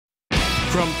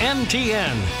From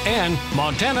MTN and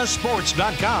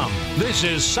MontanaSports.com, this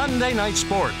is Sunday Night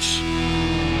Sports.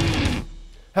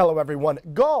 Hello, everyone.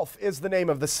 Golf is the name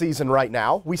of the season right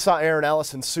now. We saw Aaron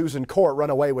Ellis and Susan Court run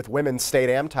away with women's state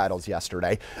am titles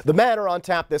yesterday. The men are on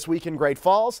tap this week in Great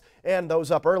Falls, and those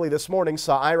up early this morning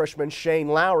saw Irishman Shane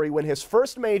Lowry win his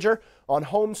first major on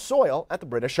home soil at the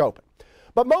British Open.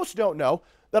 But most don't know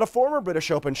that a former British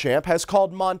Open champ has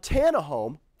called Montana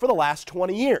home for the last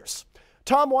 20 years.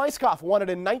 Tom Weiskopf won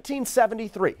it in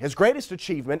 1973, his greatest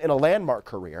achievement in a landmark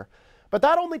career. But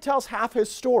that only tells half his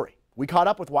story. We caught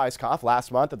up with Weiskopf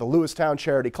last month at the Lewistown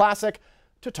Charity Classic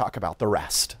to talk about the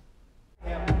rest.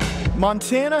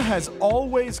 Montana has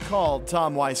always called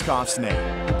Tom Weiskopf's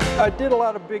name. I did a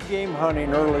lot of big game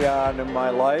hunting early on in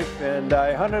my life, and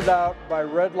I hunted out by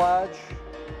Red Lodge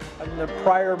in the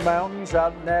Pryor Mountains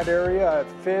out in that area. I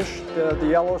fished the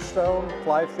Yellowstone,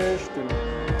 fly fished,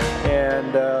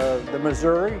 and the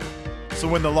Missouri. So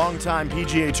when the longtime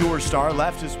PGA Tour star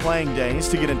left his playing days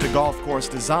to get into golf course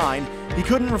design, he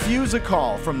couldn't refuse a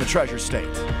call from the Treasure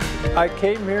State. I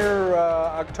came here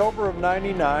October of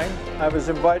 '99. I was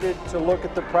invited to look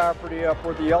at the property up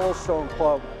where the Yellowstone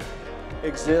Club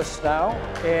exists now,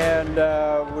 and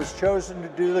was chosen to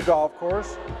do the golf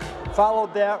course.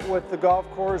 Followed that with the golf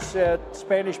course at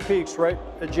Spanish Peaks, right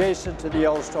adjacent to the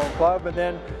Yellowstone Club, and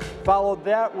then followed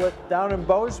that with down in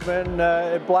Bozeman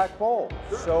at Black Bull.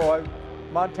 So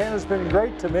Montana's been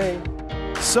great to me.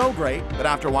 So great that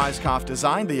after Weiskopf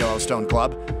designed the Yellowstone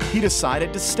Club, he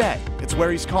decided to stay. It's where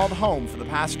he's called home for the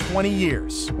past 20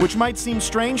 years, which might seem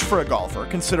strange for a golfer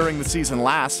considering the season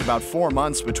lasts about 4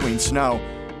 months between snow.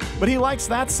 But he likes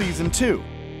that season too.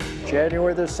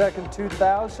 January the 2nd,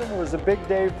 2000 was a big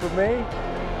day for me.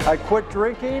 I quit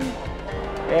drinking,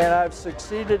 and I've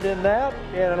succeeded in that,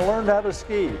 and I learned how to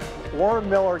ski. Warren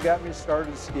Miller got me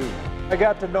started skiing. I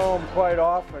got to know him quite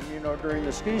often, during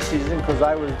the ski season, because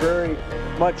I was very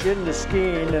much into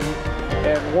skiing,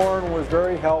 and Warren was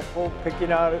very helpful,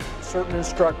 picking out certain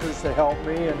instructors to help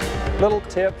me, and little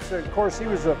tips. And of course, he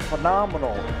was a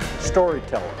phenomenal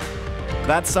storyteller.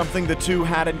 That's something the two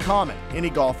had in common. Any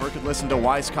golfer could listen to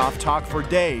Weiskopf talk for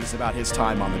days about his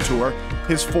time on the tour,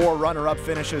 his 4 runner-up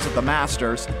finishes at the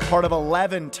Masters, part of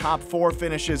 11 top 4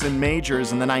 finishes in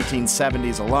majors in the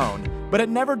 1970s alone. But it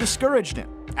never discouraged him,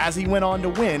 as he went on to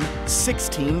win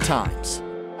 16 times.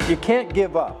 You can't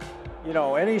give up.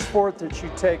 Any sport that you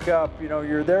take up,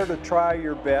 you're there to try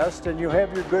your best, and you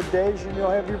have your good days and you'll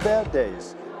have your bad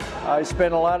days. I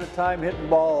spent a lot of time hitting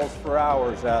balls for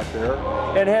hours out there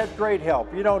and had great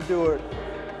help. You don't do it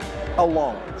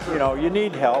alone. You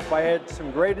need help. I had some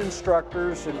great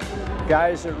instructors and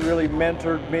guys that really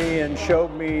mentored me and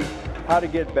showed me how to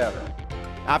get better.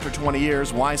 After 20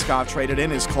 years, Weiskopf traded in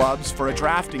his clubs for a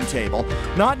drafting table,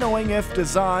 not knowing if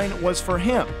design was for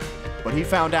him, but he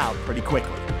found out pretty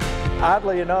quickly.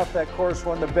 Oddly enough, that course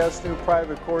won the best new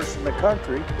private course in the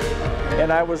country,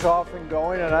 and I was off and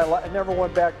going, and I never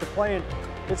went back to playing.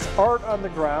 It's art on the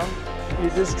ground. You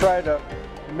just try to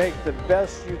make the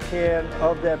best you can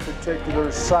of that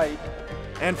particular site.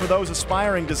 And for those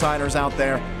aspiring designers out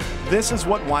there, this is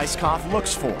what Weiskopf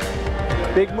looks for.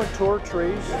 Big mature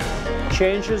trees,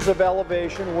 changes of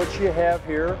elevation, which you have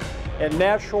here, and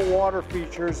natural water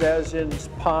features as in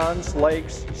ponds,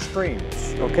 lakes,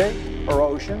 streams, okay? Or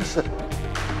oceans.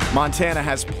 Montana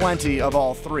has plenty of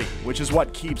all three, which is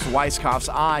what keeps Weiskopf's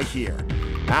eye here.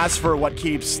 As for what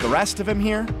keeps the rest of him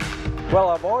here? Well,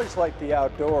 I've always liked the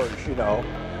outdoors,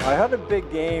 I hunted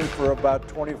big game for about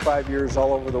 25 years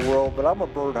all over the world, but I'm a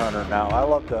bird hunter now. I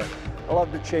love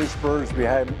to chase birds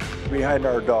behind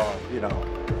our dog,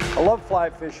 I love fly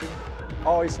fishing,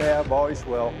 always have, always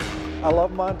will. I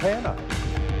love Montana.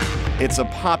 It's a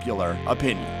popular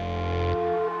opinion.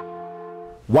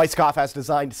 Weiskopf has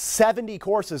designed 70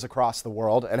 courses across the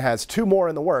world and has 2 more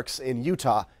in the works in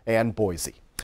Utah and Boise.